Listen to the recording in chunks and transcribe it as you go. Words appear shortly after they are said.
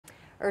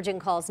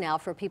Urgent calls now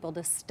for people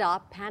to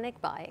stop panic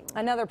buying.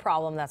 Another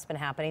problem that's been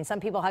happening.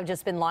 Some people have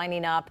just been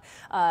lining up,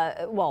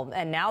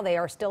 and now they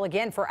are still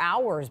again for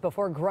hours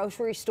before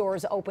grocery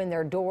stores open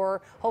their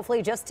door,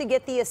 hopefully just to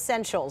get the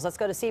essentials. Let's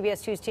go to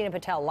CBS 2's Tina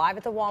Patel live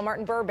at the Walmart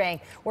in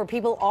Burbank, where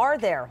people are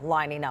there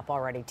lining up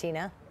already.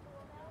 Tina?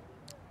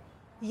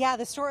 Yeah,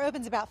 the store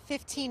opens about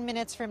 15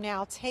 minutes from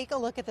now. Take a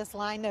look at this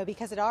line, though,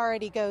 because it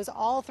already goes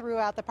all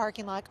throughout the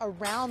parking lot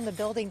around the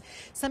building.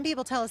 Some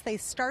people tell us they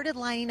started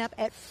lining up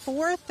at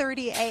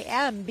 4:30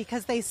 a.m.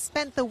 because they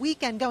spent the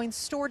weekend going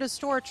store to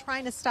store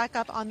trying to stock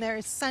up on their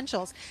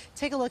essentials.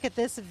 Take a look at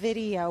this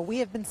video. We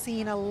have been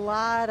seeing a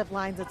lot of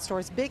lines at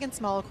stores, big and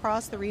small,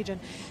 across the region.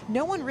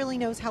 No one really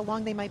knows how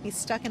long they might be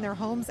stuck in their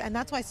homes, and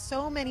that's why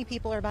so many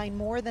people are buying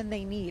more than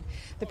they need.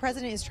 The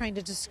president is trying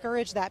to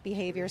discourage that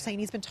behavior, saying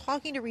he's been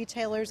talking to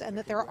retailers and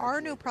that there are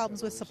no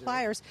problems with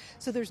suppliers,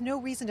 so there's no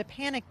reason to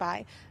panic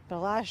buy. But a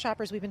lot of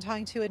shoppers we've been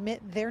talking to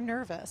admit they're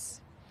nervous.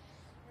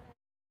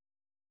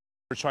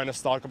 We're trying to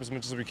stock up as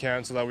much as we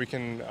can so that we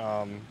can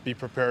be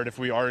prepared if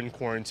we are in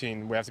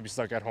quarantine. We have to be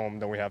stuck at home,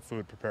 then we have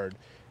food prepared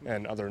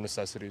and other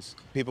necessities.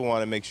 People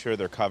want to make sure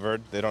they're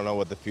covered. They don't know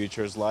what the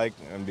future is like,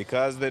 and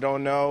because they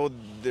don't know,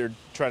 they're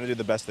trying to do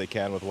the best they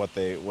can with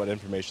what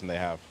information they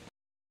have.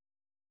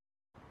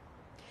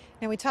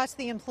 Now, we talked to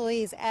the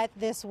employees at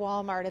this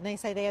Walmart, and they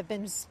say they have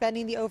been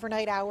spending the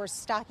overnight hours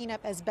stocking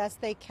up as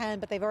best they can,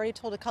 but they've already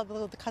told a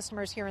couple of the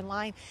customers here in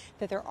line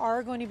that there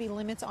are going to be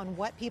limits on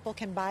what people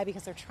can buy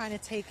because they're trying to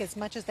take as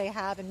much as they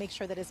have and make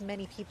sure that as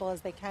many people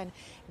as they can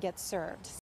get served.